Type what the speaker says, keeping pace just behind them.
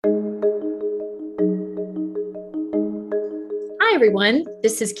Hi, everyone.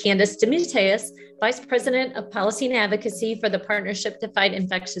 This is Candace Vice President of Policy and Advocacy for the Partnership to Fight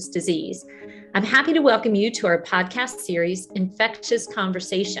Infectious Disease. I'm happy to welcome you to our podcast series, Infectious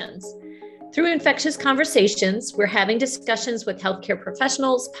Conversations. Through Infectious Conversations, we're having discussions with healthcare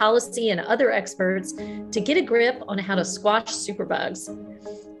professionals, policy, and other experts to get a grip on how to squash superbugs.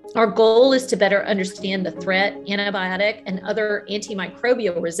 Our goal is to better understand the threat, antibiotic, and other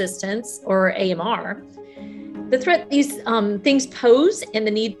antimicrobial resistance, or AMR, the threat these things pose and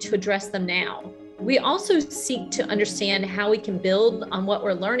the need to address them now. We also seek to understand how we can build on what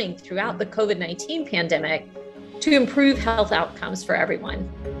we're learning throughout the COVID-19 pandemic to improve health outcomes for everyone.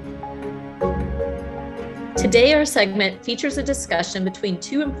 Today, our segment features a discussion between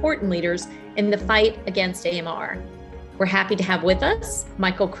two important leaders in the fight against AMR. We're happy to have with us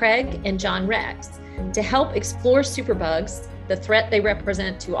Michael Craig and John Rex to help explore superbugs, the threat they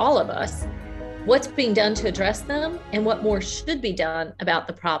represent to all of us, what's being done to address them, and what more should be done about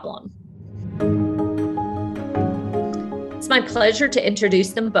the problem. It's my pleasure to introduce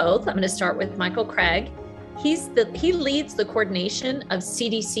them both. I'm going to start with Michael Craig. He leads the coordination of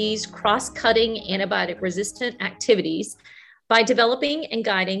CDC's cross-cutting antibiotic-resistant activities by developing and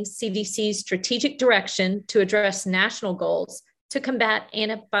guiding CDC's strategic direction to address national goals to combat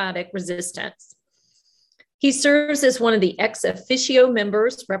antibiotic resistance. He serves as one of the ex officio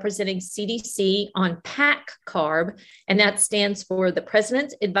members representing CDC on PACCARB, and that stands for the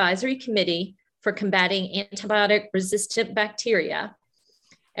President's Advisory Committee for Combating Antibiotic-Resistant Bacteria,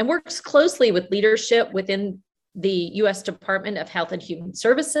 and works closely with leadership within the U.S. Department of Health and Human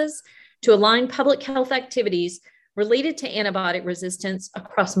Services to align public health activities related to antibiotic resistance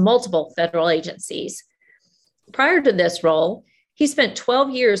across multiple federal agencies. Prior to this role, he spent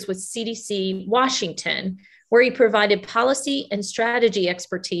 12 years with CDC Washington, where he provided policy and strategy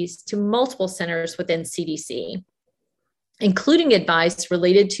expertise to multiple centers within CDC, including advice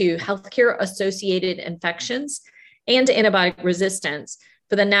related to healthcare-associated infections and antibiotic resistance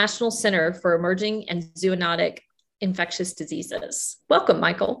for the National Center for Emerging and Zoonotic Infectious Diseases. Welcome,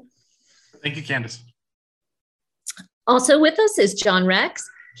 Michael. Thank you, Candace. Also with us is John Rex.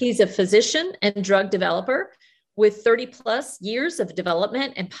 He's a physician and drug developer with 30 plus years of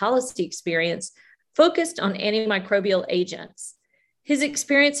development and policy experience focused on antimicrobial agents. His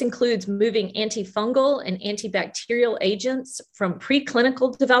experience includes moving antifungal and antibacterial agents from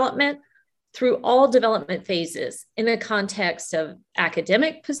preclinical development through all development phases in the context of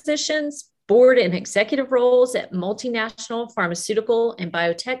academic positions, board and executive roles at multinational pharmaceutical and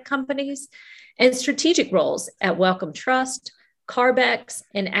biotech companies, and strategic roles at Wellcome Trust, Carbex,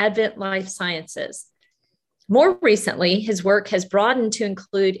 and Advent Life Sciences. More recently, his work has broadened to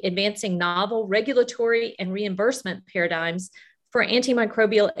include advancing novel regulatory and reimbursement paradigms for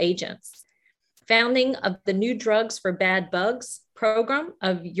antimicrobial agents, founding of the New Drugs for Bad Bugs program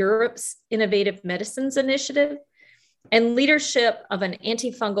of Europe's Innovative Medicines Initiative, and leadership of an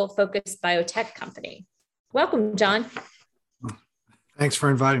antifungal-focused biotech company. Welcome, John. Thanks for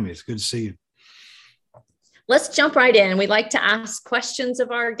inviting me. It's good to see you. Let's jump right in. We like to ask questions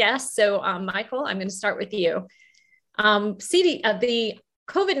of our guests. So, Michael, I'm going to start with you. The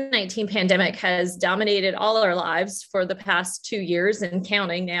COVID-19 pandemic has dominated all our lives for the past 2 years and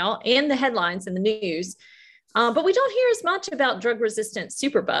counting now, and the headlines in the news. But we don't hear as much about drug-resistant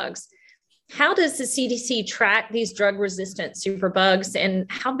superbugs. How does the CDC track these drug-resistant superbugs,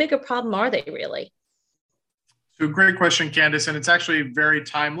 and how big a problem are they really? So, great question, Candace, and it's actually very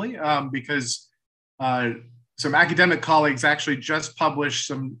timely because some academic colleagues actually just published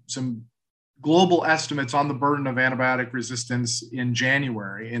some global estimates on the burden of antibiotic resistance in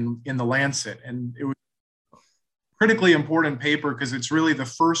January in the Lancet. And it was a critically important paper because it's really the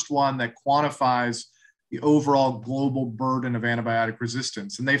first one that quantifies the overall global burden of antibiotic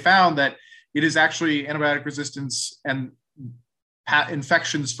resistance. And they found that it is actually antibiotic resistance and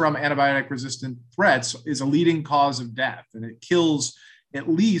infections from antibiotic resistant threats is a leading cause of death, and it kills at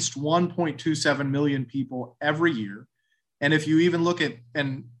least 1.27 million people every year. And if you even look at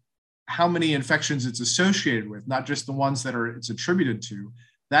and how many infections it's associated with, not just the ones that it's attributed to,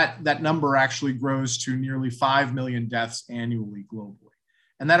 that number actually grows to nearly 5 million deaths annually globally.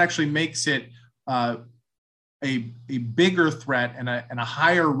 And that actually makes it a bigger threat and a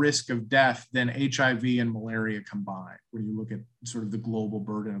higher risk of death than HIV and malaria combined, when you look at sort of the global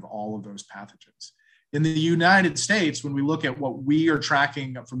burden of all of those pathogens. In the United States, when we look at what we are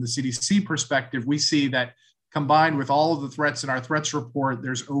tracking from the CDC perspective, we see that combined with all of the threats in our threats report,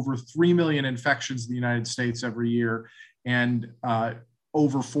 there's over 3 million infections in the United States every year and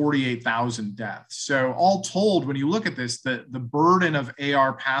over 48,000 deaths. So all told, when you look at this, the burden of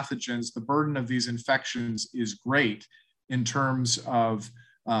AR pathogens, the burden of these infections is great. in terms of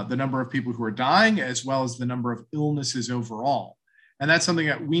the number of people who are dying, as well as the number of illnesses overall. And that's something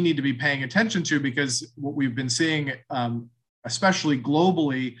that we need to be paying attention to, because what we've been seeing, especially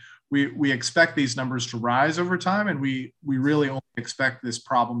globally, we expect these numbers to rise over time, and we really only expect this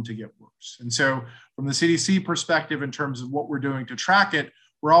problem to get worse. And so from the CDC perspective, in terms of what we're doing to track it,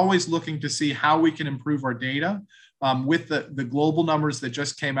 we're always looking to see how we can improve our data. With the global numbers that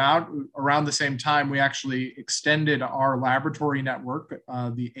just came out around the same time, we actually extended our laboratory network,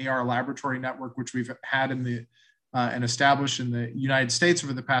 the AR laboratory network, which we've had in the and established in the United States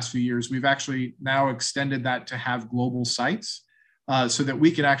over the past few years. We've actually now extended that to have global sites, so that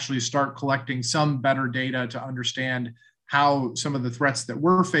we can actually start collecting some better data to understand how some of the threats that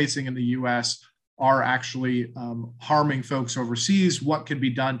we're facing in the US are actually harming folks overseas, what can be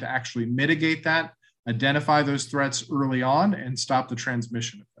done to actually mitigate that, identify those threats early on, and stop the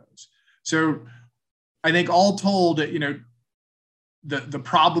transmission of those. So I think all told, the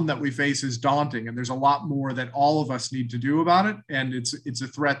problem that we face is daunting, and there's a lot more that all of us need to do about it. And it's a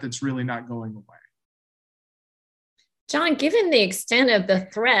threat that's really not going away. John, given the extent of the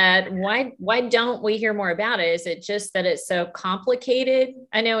threat, why don't we hear more about it? Is it just that it's so complicated?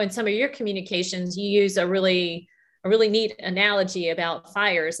 I know in some of your communications, you use a really neat analogy about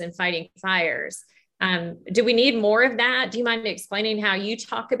fires and fighting fires. Do we need more of that? Do you mind explaining how you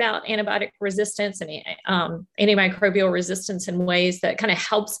talk about antibiotic resistance and antimicrobial resistance in ways that kind of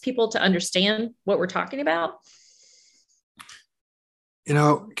helps people to understand what we're talking about?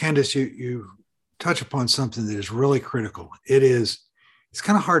 Candace, you touch upon something that is really critical. It's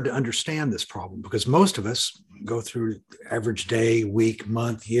kind of hard to understand this problem because most of us go through average day, week,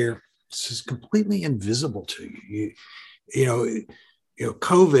 month, year. This is completely invisible to you.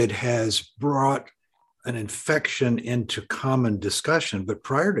 COVID has brought an infection into common discussion, but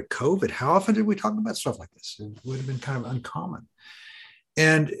prior to COVID, how often did we talk about stuff like this? It would have been kind of uncommon.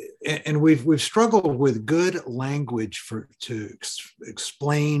 And we've struggled with good language to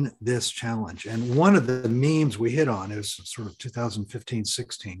explain this challenge. And one of the memes we hit on is sort of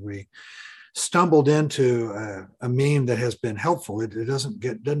 2015-16. We stumbled into a meme that has been helpful. It doesn't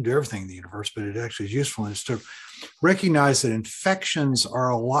do everything in the universe, but it actually is useful. And it's to recognize that infections are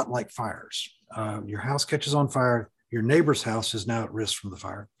a lot like fires. Your house catches on fire. Your neighbor's house is now at risk from the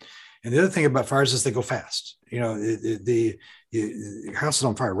fire. And the other thing about fires is they go fast. Your house is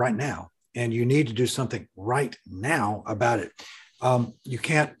on fire right now, and you need to do something right now about it. You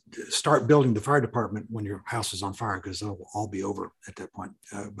can't start building the fire department when your house is on fire, because it'll all be over at that point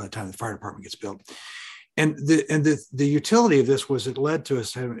by the time the fire department gets built. And the utility of this was it led to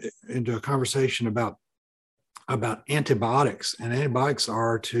us into a conversation about antibiotics, and antibiotics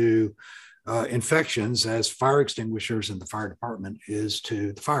are to infections as fire extinguishers in the fire department is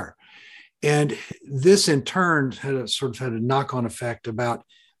to the fire. And this in turn had a knock-on effect about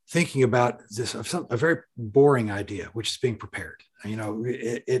thinking about this, a very boring idea, which is being prepared.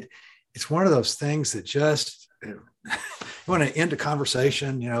 It's one of those things that just, you want to end a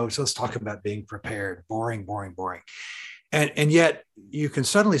conversation, so let's talk about being prepared. Boring. And yet you can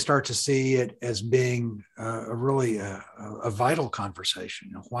suddenly start to see it as being a really vital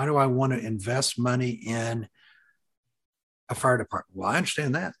conversation. Why do I want to invest money in a fire department? Well, I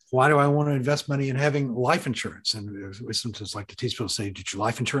understand that. Why do I want to invest money in having life insurance? And we sometimes like to teach people to say, did your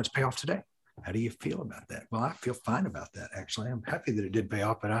life insurance pay off today? How do you feel about that? Well, I feel fine about that, actually. I'm happy that it did pay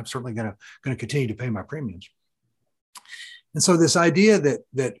off, but I'm certainly going to continue to pay my premiums. And so this idea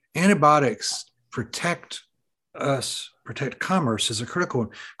that antibiotics protect us, protect commerce, is a critical one,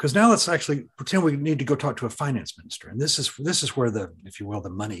 because now let's actually pretend we need to go talk to a finance minister. And this is where the, if you will, the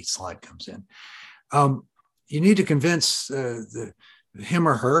money slide comes in. You need to convince him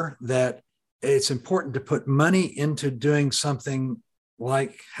or her that it's important to put money into doing something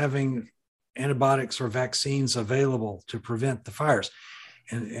like having antibiotics or vaccines available to prevent the fires.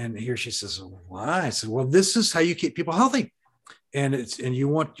 And he or she says, why? I said, well, this is how you keep people healthy. And you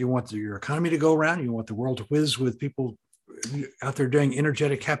want your economy to go around. You want the world to whiz with people out there doing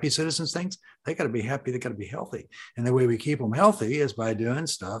energetic, happy citizens things. They got to be happy. They got to be healthy. And the way we keep them healthy is by doing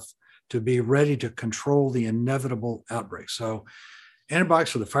stuff to be ready to control the inevitable outbreak. So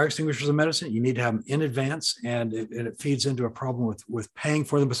antibiotics are the fire extinguishers of medicine. You need to have them in advance, and it feeds into a problem with paying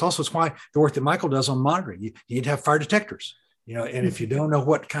for them. But it's why the work that Michael does on monitoring. You need to have fire detectors. And if you don't know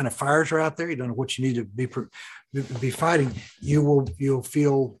what kind of fires are out there, you don't know what you need to be fighting, you'll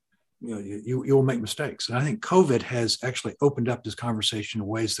make mistakes. And I think COVID has actually opened up this conversation in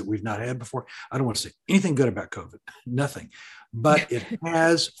ways that we've not had before. I don't want to say anything good about COVID, nothing, but it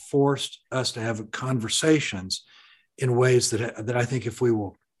has forced us to have conversations in ways that I think if we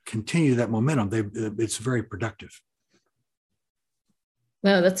will continue that momentum, it's very productive.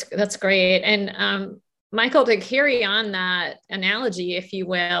 No, that's great. And Michael, to carry on that analogy, if you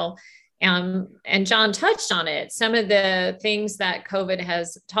will, and John touched on it, some of the things that COVID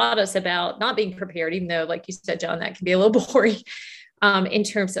has taught us about not being prepared, even though, like you said, John, that can be a little boring, in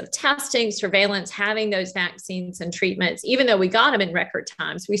terms of testing, surveillance, having those vaccines and treatments. Even though we got them in record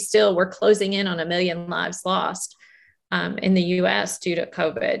times, we still were closing in on 1 million lives lost in the US due to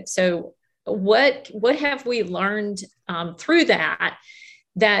COVID. So what have we learned through that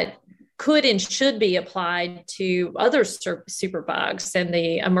could and should be applied to other superbugs and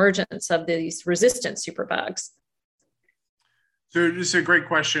the emergence of these resistant superbugs? So this is a great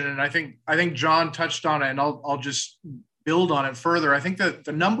question, and I think John touched on it, and I'll just build on it further. I think that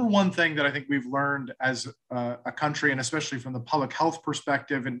the number one thing that I think we've learned as a country, and especially from the public health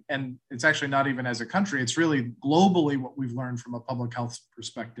perspective, and it's actually not even as a country, it's really globally what we've learned from a public health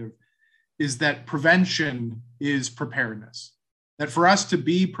perspective, is that prevention is preparedness. That for us to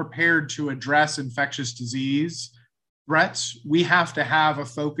be prepared to address infectious disease threats, we have to have a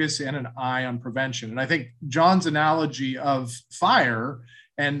focus and an eye on prevention. And I think John's analogy of fire,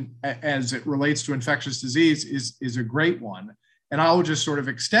 and as it relates to infectious disease, is a great one. And I'll just sort of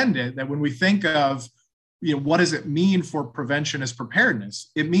extend it, that when we think of, what does it mean for prevention as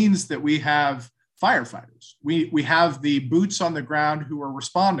preparedness? It means that we have firefighters. We have the boots on the ground who are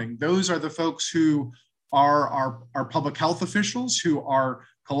responding. Those are the folks who are our public health officials, who are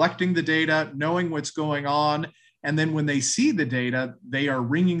collecting the data, knowing what's going on. And then when they see the data, they are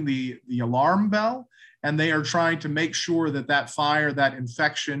ringing the alarm bell, and they are trying to make sure that that fire, that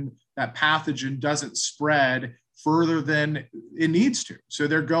infection, that pathogen doesn't spread further than it needs to. So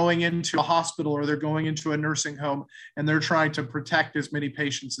they're going into a hospital or they're going into a nursing home, and they're trying to protect as many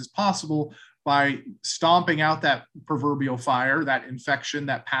patients as possible by stomping out that proverbial fire, that infection,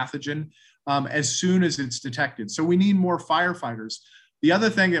 that pathogen, as soon as it's detected. So we need more firefighters. The other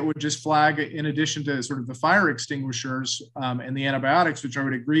thing that would just flag, in addition to sort of the fire extinguishers and the antibiotics, which I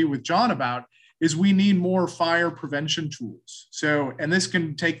would agree with John about, is we need more fire prevention tools. So, and this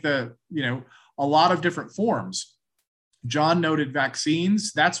can take a lot of different forms. John noted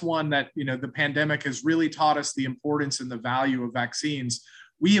vaccines. That's one that, the pandemic has really taught us the importance and the value of vaccines.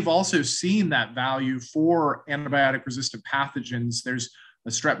 We have also seen that value for antibiotic resistant pathogens. There's a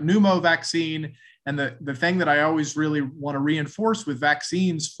strep pneumo vaccine. And the thing that I always really want to reinforce with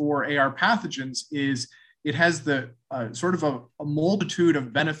vaccines for AR pathogens is it has the sort of a multitude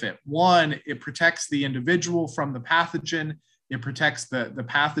of benefit. One, it protects the individual from the pathogen. It protects the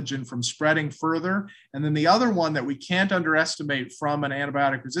pathogen from spreading further. And then the other one that we can't underestimate from an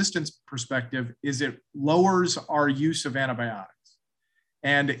antibiotic resistance perspective is it lowers our use of antibiotics.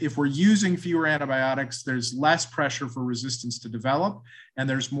 And if we're using fewer antibiotics, there's less pressure for resistance to develop, and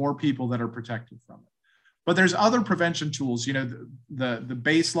there's more people that are protected from it. But there's other prevention tools, the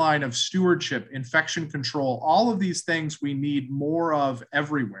baseline of stewardship, infection control, all of these things we need more of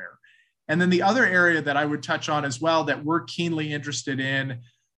everywhere. And then the other area that I would touch on as well that we're keenly interested in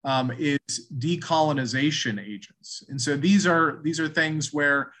is decolonization agents. And so these are things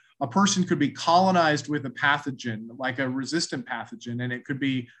where a person could be colonized with a pathogen, like a resistant pathogen, and it could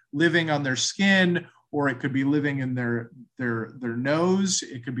be living on their skin, or it could be living in their nose,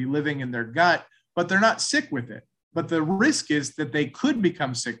 it could be living in their gut, but they're not sick with it. But the risk is that they could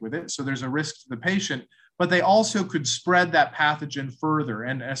become sick with it, so there's a risk to the patient, but they also could spread that pathogen further.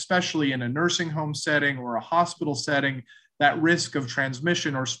 And especially in a nursing home setting or a hospital setting, that risk of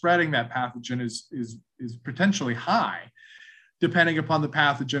transmission or spreading that pathogen is potentially high, depending upon the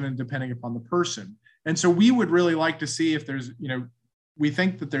pathogen and depending upon the person. And so we would really like to see if there's, we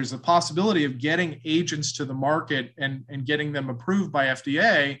think that there's a possibility of getting agents to the market and getting them approved by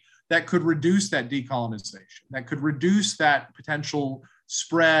FDA that could reduce that decolonization, that could reduce that potential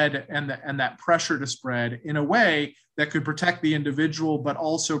spread and that pressure to spread in a way that could protect the individual, but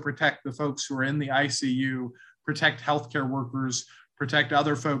also protect the folks who are in the ICU, protect healthcare workers, protect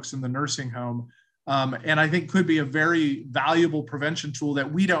other folks in the nursing home. And I think could be a very valuable prevention tool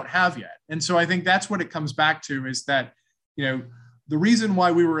that we don't have yet. And so I think that's what it comes back to, is that, the reason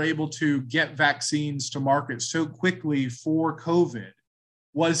why we were able to get vaccines to market so quickly for COVID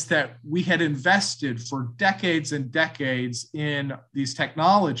was that we had invested for decades and decades in these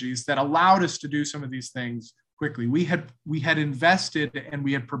technologies that allowed us to do some of these things quickly. We had invested and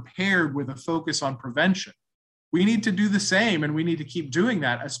we had prepared with a focus on prevention. We need to do the same, and we need to keep doing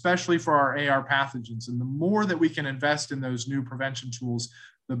that, especially for our AR pathogens. And the more that we can invest in those new prevention tools,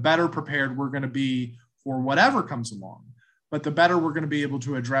 the better prepared we're going to be for whatever comes along, but the better we're going to be able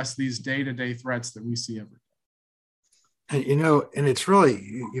to address these day-to-day threats that we see every day. And, and it's really,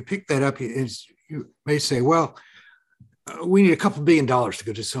 you pick that up, you may say, well, we need a couple $1 billion to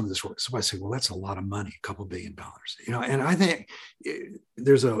go do some of this work. Somebody say, well, that's a lot of money, a couple $1 billion, and I think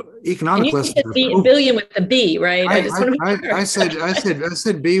there's a economic lesson. Billion with a B, right? I just want to be sure. I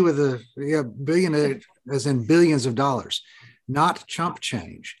said B with a billion as in billions of dollars, not chump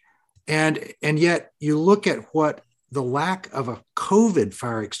change. And yet you look at what the lack of a COVID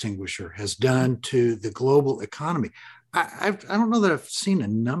fire extinguisher has done to the global economy. I don't know that I've seen a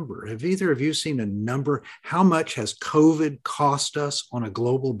number. Have either of you seen a number? How much has COVID cost us on a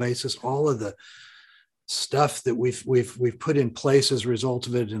global basis? All of the stuff that we've put in place as a result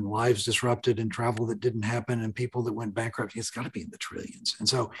of it, and lives disrupted, and travel that didn't happen, and people that went bankrupt. It's got to be in the trillions. And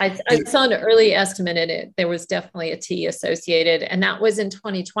so I saw an early estimate in it. There was definitely a T associated, and that was in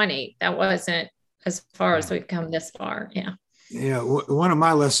 2020. That wasn't as far as we've come this far. Yeah. Yeah. One of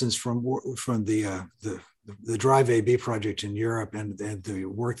my lessons from the Drive AB project in Europe and the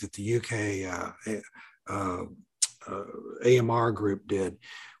work that the UK AMR group did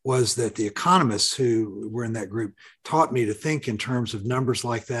was that the economists who were in that group taught me to think in terms of numbers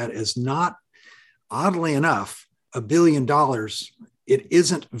like that as not, oddly enough, $1 billion. It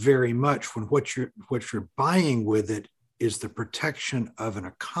isn't very much when what you're buying with it is the protection of an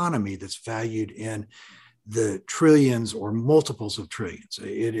economy that's valued in the trillions or multiples of trillions.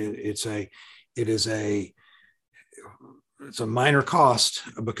 It's a minor cost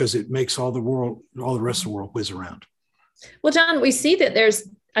because it makes all the rest of the world whiz around. Well, John, we see that there's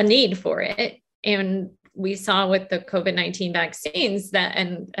a need for it. And we saw with the COVID-19 vaccines that,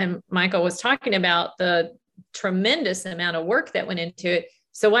 and Michael was talking about the tremendous amount of work that went into it.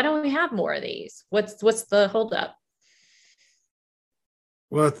 So why don't we have more of these? What's the holdup?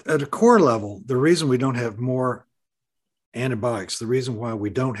 Well, at a core level, the reason we don't have more antibiotics, the reason why we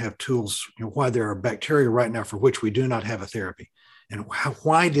don't have tools, why there are bacteria right now for which we do not have a therapy, and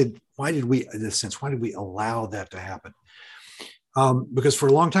why did we, in a sense, why did we allow that to happen? Because for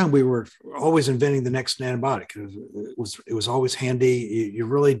a long time we were always inventing the next antibiotic. It was always handy. You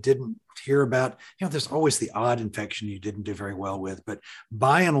really didn't hear about, there's always the odd infection you didn't do very well with, but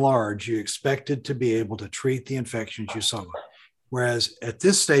by and large, you expected to be able to treat the infections you saw. Whereas at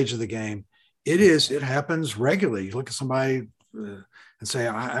this stage of the game, it happens regularly. You look at somebody and say,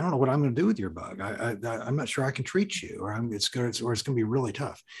 I don't know what I'm going to do with your bug. I'm not sure I can treat you, or it's going to be really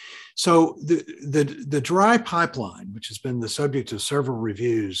tough. So the dry pipeline, which has been the subject of several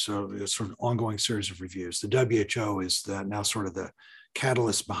reviews, so it's sort of an ongoing series of reviews. The WHO is now sort of the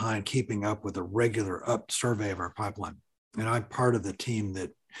catalyst behind keeping up with a regular survey of our pipeline. And I'm part of the team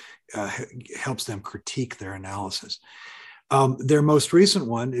that helps them critique their analysis. Their most recent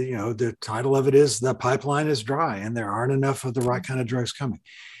one, the title of it is "The Pipeline is Dry," and there aren't enough of the right kind of drugs coming.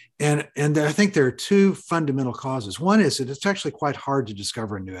 And I think there are two fundamental causes. One is that it's actually quite hard to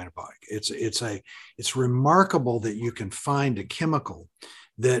discover a new antibiotic. It's remarkable that you can find a chemical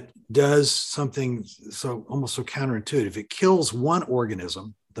that does something almost so counterintuitive. It kills one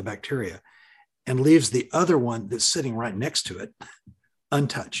organism, the bacteria, and leaves the other one that's sitting right next to it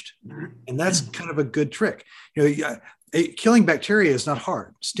untouched. And that's kind of a good trick. Killing bacteria is not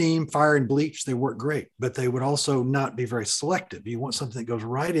hard. Steam, fire, and bleach, they work great, but they would also not be very selective. You want something that goes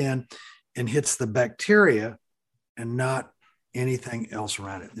right in and hits the bacteria and not anything else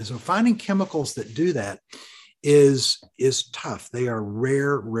around it. And so finding chemicals that do that is tough. They are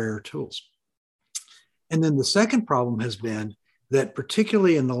rare tools. And then the second problem has been that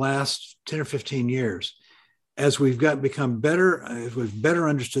particularly in the last 10 or 15 years, as we've become better, as we've better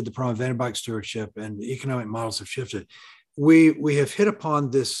understood the problem of antibiotic stewardship and the economic models have shifted, we have hit upon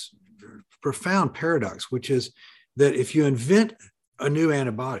this profound paradox, which is that if you invent a new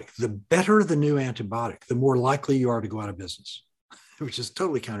antibiotic, the better the new antibiotic, the more likely you are to go out of business, which is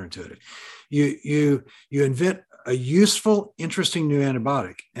totally counterintuitive. You invent a useful, interesting new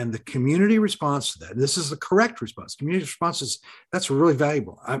antibiotic, and the community response to that, and this is the correct response. Community response that's really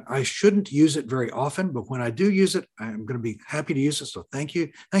valuable. I shouldn't use it very often, but when I do use it, I'm going to be happy to use it. So thank you,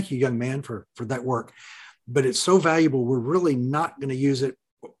 young man, for that work. But it's so valuable, we're really not going to use it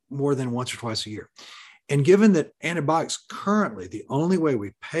more than once or twice a year. And given that antibiotics currently, the only way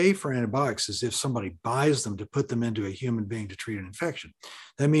we pay for antibiotics is if somebody buys them to put them into a human being to treat an infection.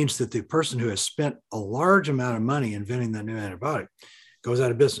 That means that the person who has spent a large amount of money inventing that new antibiotic goes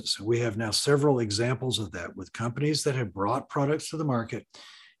out of business. We have now several examples of that with companies that have brought products to the market,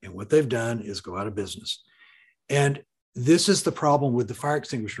 and what they've done is go out of business. And this is the problem with the fire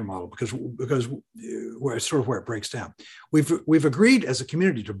extinguisher model, because it's sort of where it breaks down. We've agreed as a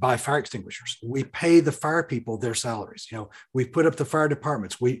community to buy fire extinguishers. We pay the fire people their salaries. We put up the fire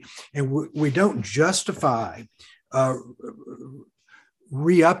departments. We don't justify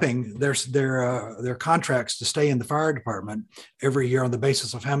re-upping their contracts to stay in the fire department every year on the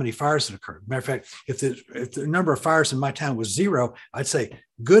basis of how many fires that occurred. Matter of fact, if the number of fires in my town was 0, I'd say,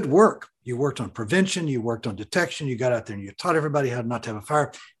 good work. You worked on prevention, you worked on detection, you got out there and you taught everybody how not to have a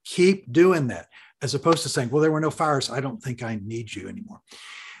fire. Keep doing that, as opposed to saying, well, there were no fires, I don't think I need you anymore.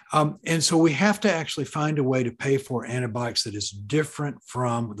 And so we have to actually find a way to pay for antibiotics that is different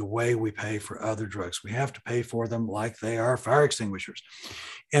from the way we pay for other drugs. We have to pay for them like they are fire extinguishers.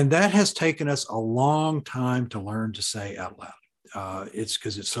 And that has taken us a long time to learn to say out loud. It's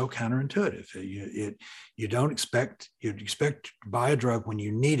because it's so counterintuitive. You'd expect to buy a drug when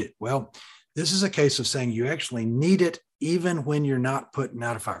you need it. Well, this is a case of saying you actually need it even when you're not putting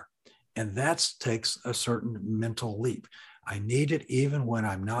out a fire. And that takes a certain mental leap. I need it even when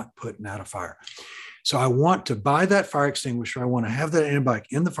I'm not putting out a fire. So I want to buy that fire extinguisher. I want to have that antibiotic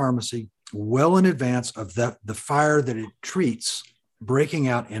in the pharmacy well in advance of the fire that it treats breaking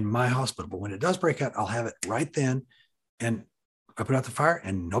out in my hospital. But when it does break out, I'll have it right then, and I put out the fire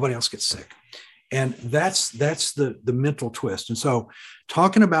and nobody else gets sick. And that's the mental twist. And so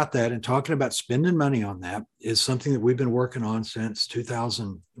talking about that and talking about spending money on that is something that we've been working on since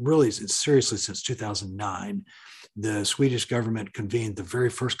 2000, really seriously since 2009. The Swedish government convened the very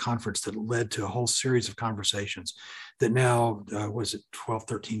first conference that led to a whole series of conversations that now, 12,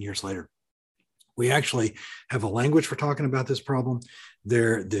 13 years later, we actually have a language for talking about this problem.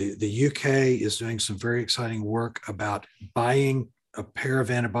 The UK is doing some very exciting work about buying a pair of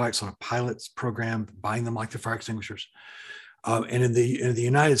antibiotics on a pilot program, buying them like the fire extinguishers. And in the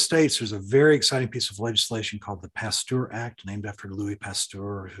United States, there's a very exciting piece of legislation called the Pasteur Act, named after Louis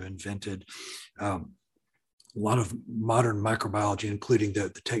Pasteur, who invented a lot of modern microbiology, including the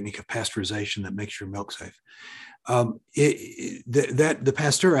technique of pasteurization that makes your milk safe. The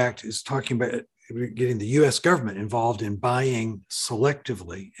Pasteur Act is talking about getting the U.S. government involved in buying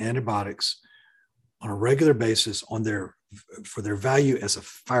selectively antibiotics on a regular basis for their value as a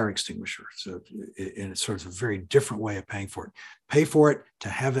fire extinguisher. So, and it's sort of a very different way of paying for it. Pay for it to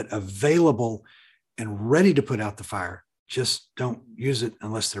have it available and ready to put out the fire. Just don't use it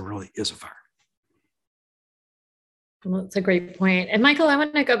unless there really is a fire. Well, that's a great point. And Michael, I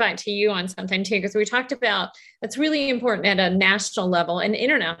want to go back to you on something too, because we talked about it's really important at a national level and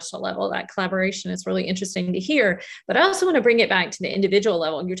international level. That collaboration is really interesting to hear. But I also want to bring it back to the individual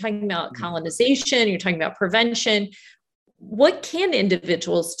level. You're talking about colonization, you're talking about prevention. What can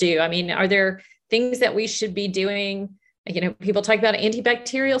individuals do? I mean, are there things that we should be doing? People talk about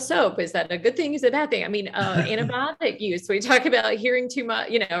antibacterial soap. Is that a good thing? Is it a bad thing? I mean, antibiotic use. We talk about hearing too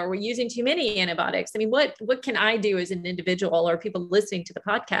much, are we using too many antibiotics? I mean, what can I do as an individual or people listening to the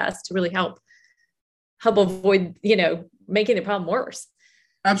podcast to really help avoid, making the problem worse?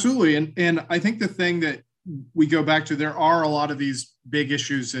 Absolutely. And I think the thing that we go back to, there are a lot of these big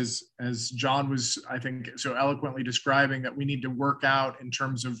issues as John was, I think, so eloquently describing, that we need to work out in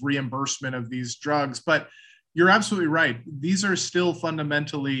terms of reimbursement of these drugs. But you're absolutely right. These are still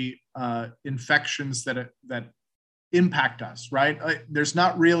fundamentally infections that impact us, right? There's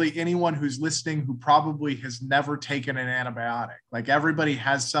not really anyone who's listening who probably has never taken an antibiotic. Like, everybody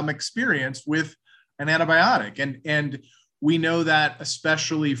has some experience with an antibiotic. And we know that,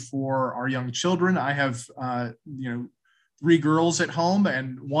 especially for our young children. I have, 3 girls at home,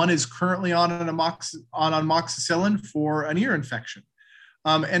 and one is currently on amoxicillin for an ear infection.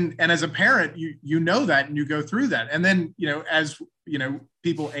 And as a parent, you know that, and you go through that. And then, as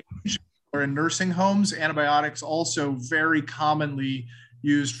people age or in nursing homes, antibiotics also very commonly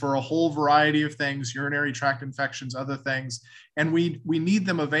used for a whole variety of things, urinary tract infections, other things, and we need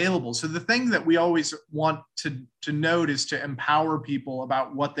them available. So the thing that we always want to note is to empower people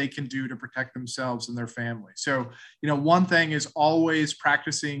about what they can do to protect themselves and their family. So, one thing is always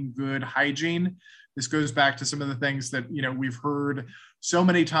practicing good hygiene. This goes back to some of the things that, we've heard so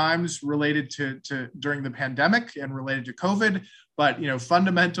many times related to during the pandemic and related to COVID, but,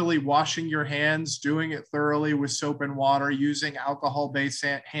 fundamentally washing your hands, doing it thoroughly with soap and water, using alcohol-based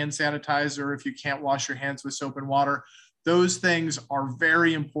hand sanitizer if you can't wash your hands with soap and water. Those things are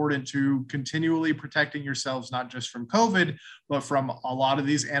very important to continually protecting yourselves, not just from COVID, but from a lot of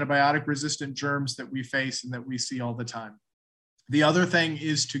these antibiotic resistant germs that we face and that we see all the time. The other thing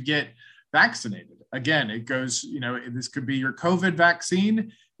is to get vaccinated. Again, it goes, this could be your COVID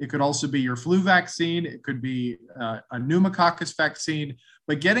vaccine. It could also be your flu vaccine. It could be a pneumococcus vaccine.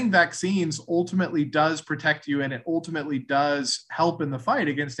 But getting vaccines ultimately does protect you, and it ultimately does help in the fight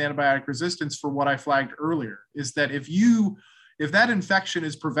against antibiotic resistance. For what I flagged earlier, is that if that infection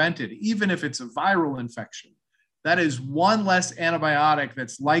is prevented, even if it's a viral infection, that is one less antibiotic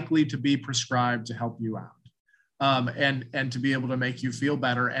that's likely to be prescribed to help you out. and to be able to make you feel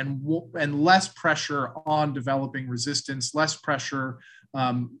better, and less pressure on developing resistance, less pressure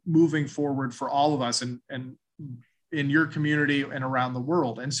moving forward for all of us and in your community and around the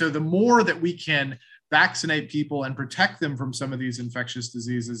world. And so the more that we can vaccinate people and protect them from some of these infectious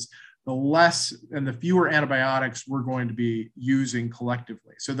diseases, the less and the fewer antibiotics we're going to be using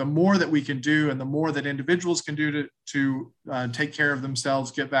collectively. So the more that we can do and the more that individuals can do to take care of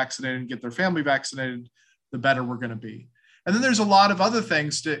themselves, get vaccinated and get their family vaccinated, the better we're going to be. And then there's a lot of other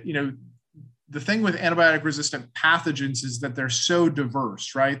things to, the thing with antibiotic resistant pathogens is that they're so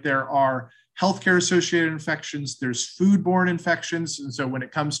diverse, right? There are healthcare associated infections, there's foodborne infections. And so when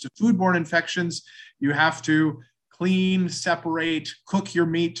it comes to foodborne infections, you have to clean, separate, cook your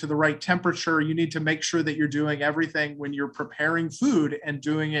meat to the right temperature. You need to make sure that you're doing everything when you're preparing food and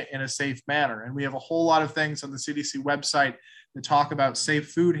doing it in a safe manner. And we have a whole lot of things on the CDC website that talk about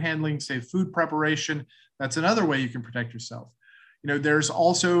safe food handling, safe food preparation. That's another way you can protect yourself. There's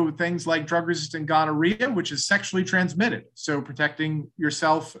also things like drug-resistant gonorrhea, which is sexually transmitted. So protecting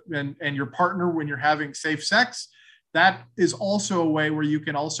yourself and your partner when you're having safe sex, that is also a way where you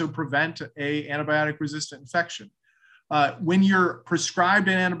can also prevent a antibiotic-resistant infection. When you're prescribed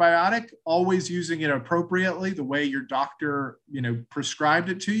an antibiotic, always using it appropriately, the way your doctor, prescribed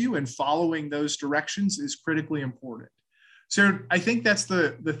it to you, and following those directions is critically important. So I think that's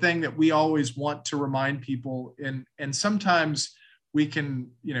the thing that we always want to remind people. And sometimes we can,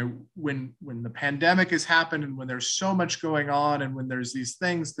 when the pandemic has happened and when there's so much going on and when there's these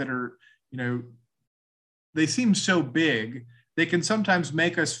things that are, they seem so big, they can sometimes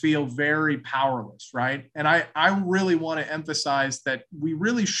make us feel very powerless, right? And I really want to emphasize that we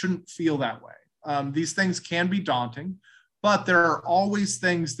really shouldn't feel that way. These things can be daunting, but there are always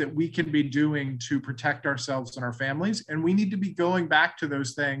things that we can be doing to protect ourselves and our families. And we need to be going back to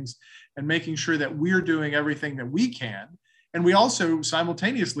those things and making sure that we're doing everything that we can. And we also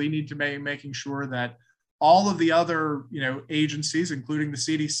simultaneously need to be making sure that all of the other, agencies, including the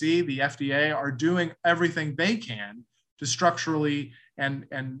CDC, the FDA, are doing everything they can to structurally and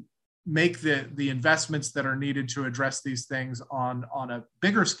make the investments that are needed to address these things on a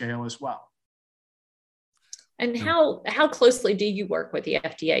bigger scale as well. And how closely do you work with the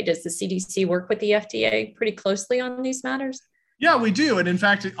FDA? Does the CDC work with the FDA pretty closely on these matters? Yeah, we do. And in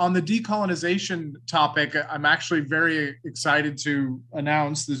fact, on the decolonization topic, I'm actually very excited to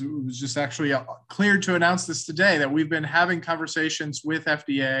announce this. It was just actually cleared to announce this today, that we've been having conversations with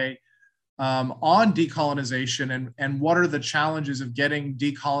FDA on decolonization and what are the challenges of getting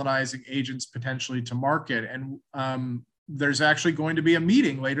decolonizing agents potentially to market. And there's actually going to be a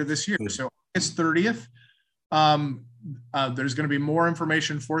meeting later this year. So August 30th, there's going to be more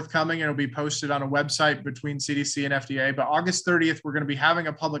information forthcoming. It'll be posted on a website between CDC and FDA. But August 30th, we're going to be having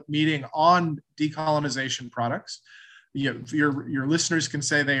a public meeting on decolonization products. Your listeners can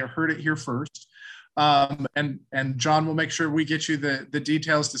say they heard it here first. And John will make sure we get you the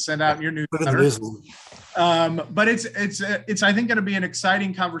details to send out in your newsletter. But it's I think going to be an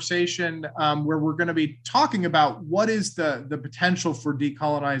exciting conversation where we're going to be talking about what is the potential for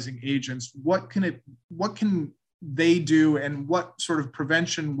decolonizing agents. What can they do, and what sort of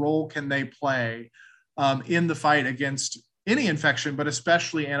prevention role can they play in the fight against any infection, but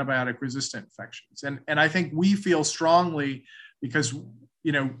especially antibiotic resistant infections. And I think we feel strongly because,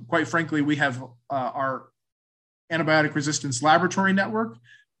 quite frankly, we have our antibiotic resistance laboratory network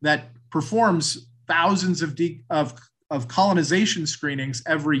that performs thousands of colonization screenings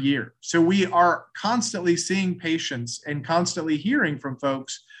every year. So we are constantly seeing patients and constantly hearing from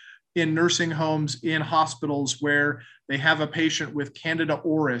folks in nursing homes, in hospitals, where they have a patient with Candida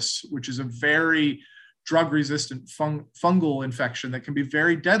auris, which is a very drug-resistant fungal infection that can be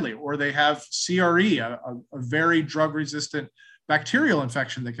very deadly, or they have CRE, a very drug-resistant bacterial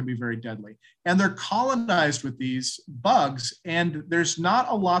infection that can be very deadly. And they're colonized with these bugs, and there's not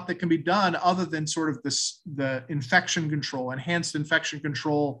a lot that can be done other than sort of the infection control, enhanced infection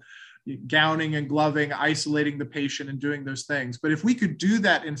control, gowning and gloving, isolating the patient and doing those things. But if we could do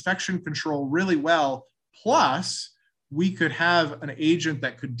that infection control really well, plus we could have an agent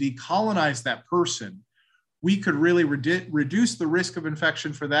that could decolonize that person, we could really reduce the risk of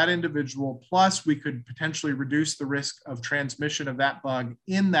infection for that individual. Plus we could potentially reduce the risk of transmission of that bug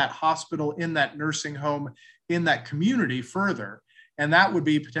in that hospital, in that nursing home, in that community further. And that would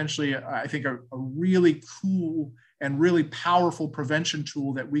be potentially, I think, a really cool and really powerful prevention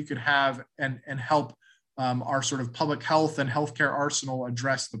tool that we could have and help our sort of public health and healthcare arsenal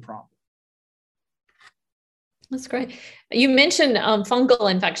address the problem. That's great. You mentioned fungal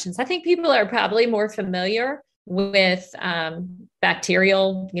infections. I think people are probably more familiar with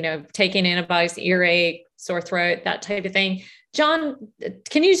bacterial, taking antibiotics, earache, sore throat, that type of thing. John,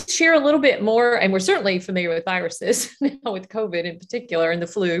 can you share a little bit more? And we're certainly familiar with viruses now, with COVID in particular and the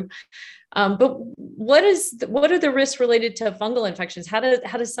flu. But what are the risks related to fungal infections? How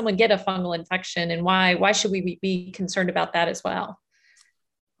does someone get a fungal infection, and why should we be concerned about that as well?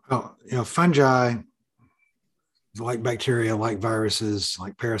 Well, fungi, like bacteria, like viruses,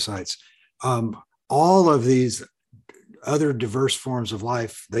 like parasites, all of these other diverse forms of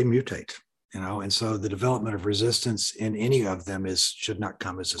life, they mutate, and so the development of resistance in any of them should not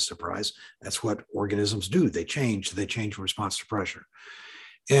come as a surprise. That's what organisms do. They change in response to pressure.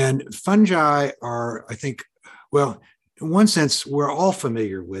 And fungi are, I think, well, in one sense, we're all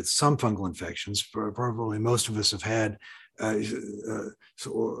familiar with some fungal infections. Probably most of us have had,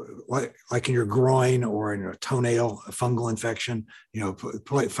 like in your groin or in a toenail, a fungal infection.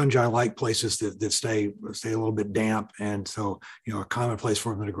 Fungi like places that stay a little bit damp, and so a common place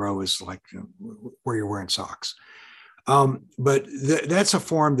for them to grow is like where you're wearing socks. But that's a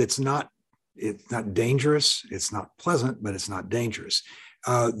form it's not dangerous. It's not pleasant, but it's not dangerous.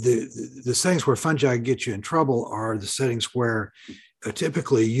 The settings where fungi get you in trouble are the settings where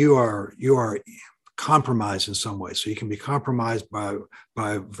typically you are compromised in some way. So you can be compromised by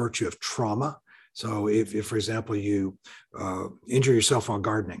virtue of trauma. So if for example, you injure yourself while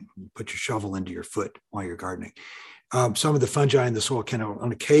gardening, put your shovel into your foot while you're gardening, some of the fungi in the soil can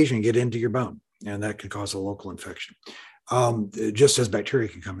on occasion get into your bone, and that can cause a local infection, just as bacteria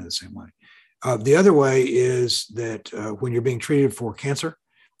can come in the same way. The other way is that when you're being treated for cancer,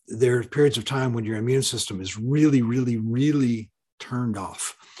 there are periods of time when your immune system is really, really, really turned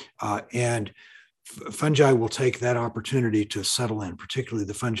off. And fungi will take that opportunity to settle in, particularly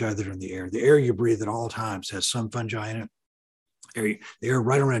the fungi that are in the air. The air you breathe at all times has some fungi in it. The air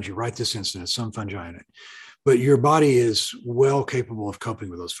right around you, right this instant, has some fungi in it. But your body is well capable of coping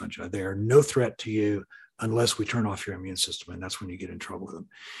with those fungi. They are no threat to you unless we turn off your immune system, and that's when you get in trouble with them.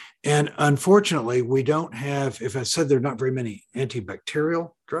 And unfortunately, we don't have, if I said there are not very many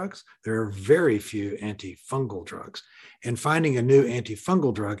antibacterial drugs, there are very few antifungal drugs. And finding a new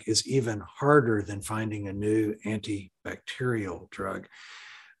antifungal drug is even harder than finding a new antibacterial drug,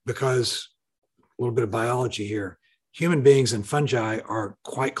 because a little bit of biology here, human beings and fungi are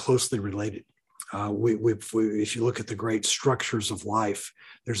quite closely related. If you look at the great structures of life,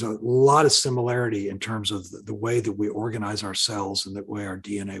 there's a lot of similarity in terms of the way that we organize our cells and the way our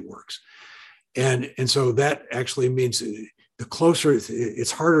DNA works. And so that actually means the closer,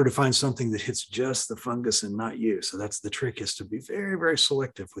 it's harder to find something that hits just the fungus and not you. So that's the trick, is to be very, very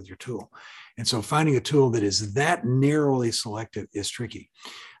selective with your tool. And so finding a tool that is that narrowly selective is tricky.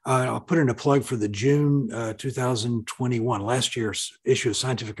 I'll put in a plug for the June 2021, last year's issue of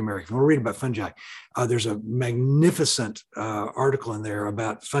Scientific American. We'll read about fungi. There's a magnificent article in there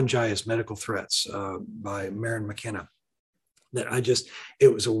about fungi as medical threats by Maren McKenna.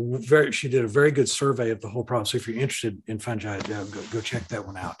 She did a very good survey of the whole problem. So if you're interested in fungi, go check that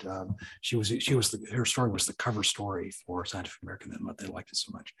one out. Her story was the cover story for Scientific American, and they liked it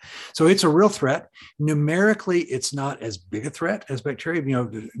so much. So it's a real threat. Numerically, it's not as big a threat as bacteria.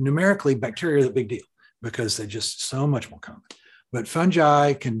 Numerically, bacteria are the big deal because they're just so much more common. But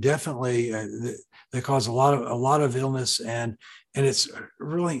fungi can definitely, they cause a lot of illness, and it's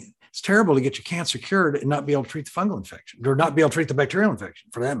really, it's terrible to get your cancer cured and not be able to treat the fungal infection, or not be able to treat the bacterial infection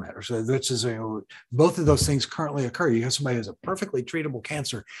for that matter. So both of those things currently occur. You have somebody who has a perfectly treatable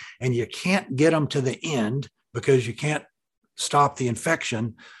cancer and you can't get them to the end because you can't stop the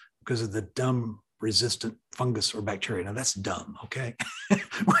infection because of the dumb resistant fungus or bacteria. Now that's dumb. Okay.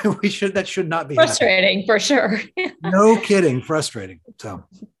 That should not be frustrating happening. For sure. No kidding. Frustrating. So.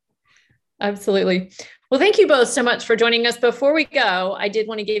 Absolutely. Well, thank you both so much for joining us. Before we go, I did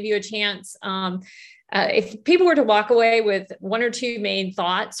want to give you a chance. If people were to walk away with one or two main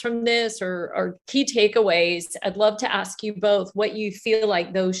thoughts from this or key takeaways, I'd love to ask you both what you feel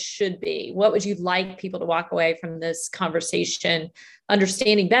like those should be. What would you like people to walk away from this conversation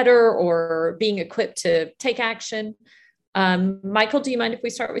understanding better or being equipped to take action? Michael, do you mind if we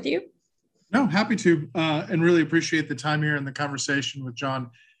start with you? No, happy to, and really appreciate the time here and the conversation with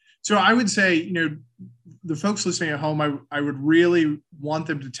John. So I would say, the folks listening at home, I would really want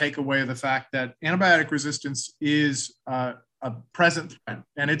them to take away the fact that antibiotic resistance is a present threat,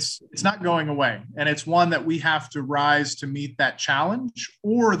 and it's not going away. And it's one that we have to rise to meet that challenge,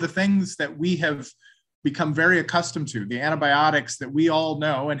 or the things that we have become very accustomed to, the antibiotics that we all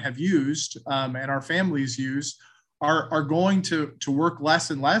know and have used and our families use are going to work less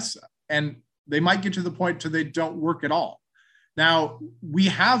and less. And they might get to the point till they don't work at all. Now, we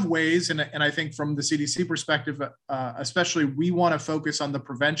have ways, and I think from the CDC perspective, especially, we want to focus on the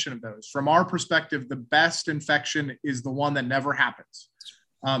prevention of those. From our perspective, the best infection is the one that never happens.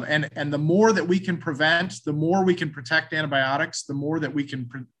 And the more that we can prevent, the more we can protect antibiotics, the more that we can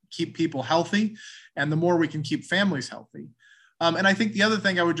keep people healthy, and the more we can keep families healthy. And I think the other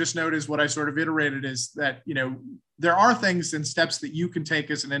thing I would just note is what I sort of iterated is that, there are things and steps that you can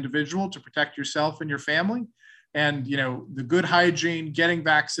take as an individual to protect yourself and your family. And, the good hygiene, getting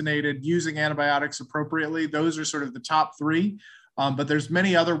vaccinated, using antibiotics appropriately, those are sort of the top three. But there's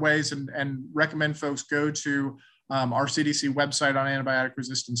many other ways, and recommend folks go to our CDC website on antibiotic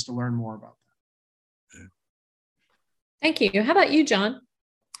resistance to learn more about that. Thank you. How about you, John?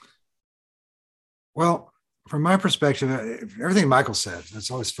 Well, from my perspective, everything Michael said,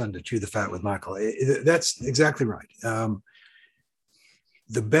 it's always fun to chew the fat with Michael. That's exactly right.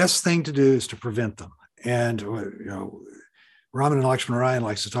 The best thing to do is to prevent them. And, Raman and Lakshman Ryan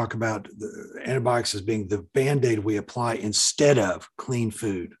likes to talk about the antibiotics as being the Band-Aid we apply instead of clean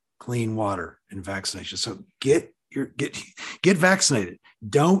food, clean water, and vaccination. So get vaccinated.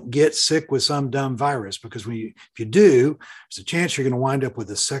 Don't get sick with some dumb virus, because if you do, there's a chance you're going to wind up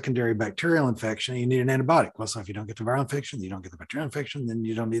with a secondary bacterial infection and you need an antibiotic. Well, so if you don't get the viral infection, you don't get the bacterial infection, then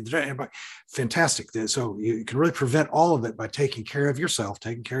you don't need the antibiotic. Fantastic. So you can really prevent all of it by taking care of yourself,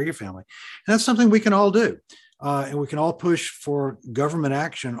 taking care of your family. And that's something we can all do. And we can all push for government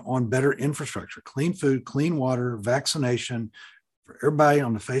action on better infrastructure, clean food, clean water, vaccination for everybody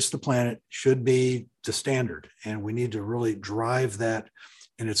on the face of the planet should be the standard. And we need to really drive that.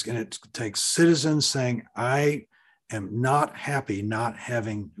 And it's going to take citizens saying, I am not happy not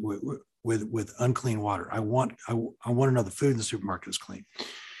having with unclean water. I want to know the food in the supermarket is clean.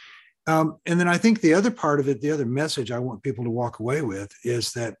 And then I think the other part of it, the other message I want people to walk away with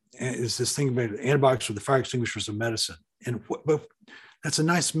is this thing about antibiotics are the fire extinguishers of medicine. And but that's a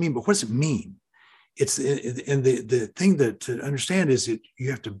nice meme, but what does it mean? The thing that to understand is that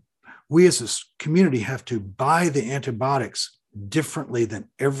we as a community have to buy the antibiotics differently than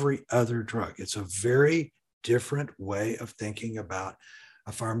every other drug. It's a very different way of thinking about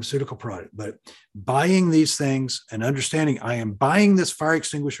a pharmaceutical product. But buying these things and understanding I am buying this fire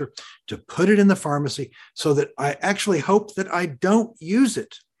extinguisher to put it in the pharmacy so that I actually hope that I don't use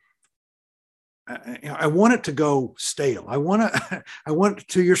it. I want it to go stale. I want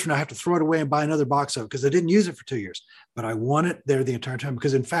 2 years from now, I have to throw it away and buy another box of it because I didn't use it for 2 years. But I want it there the entire time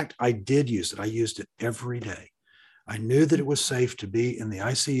because, in fact, I did use it. I used it every day. I knew that it was safe to be in the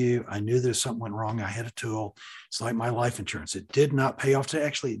ICU. I knew that if something went wrong, I had a tool. It's like my life insurance. It did not pay off today.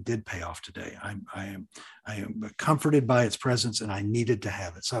 Actually, it did pay off today. I am comforted by its presence, and I needed to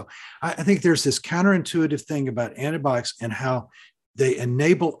have it. So I think there's this counterintuitive thing about antibiotics and how they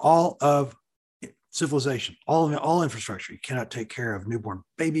enable all of civilization, all infrastructure. You cannot take care of newborn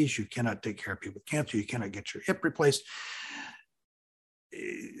babies. You cannot take care of people with cancer. You cannot get your hip replaced.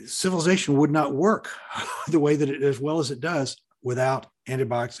 Civilization would not work the way that it as well as it does without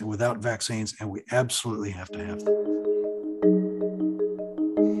antibiotics and without vaccines, and we absolutely have to have them.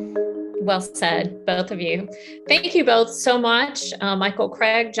 Well said, both of you. Thank you both so much, Michael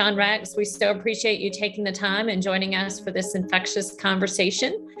Craig, John Rex. We so appreciate you taking the time and joining us for this infectious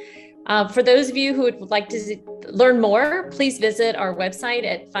conversation. For those of you who would like to learn more, please visit our website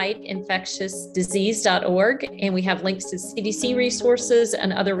at fightinfectiousdisease.org, and we have links to CDC resources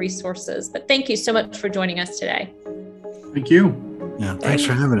and other resources. But thank you so much for joining us today. Thank you. Yeah, thanks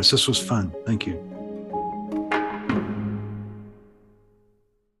for having us. This was fun. Thank you.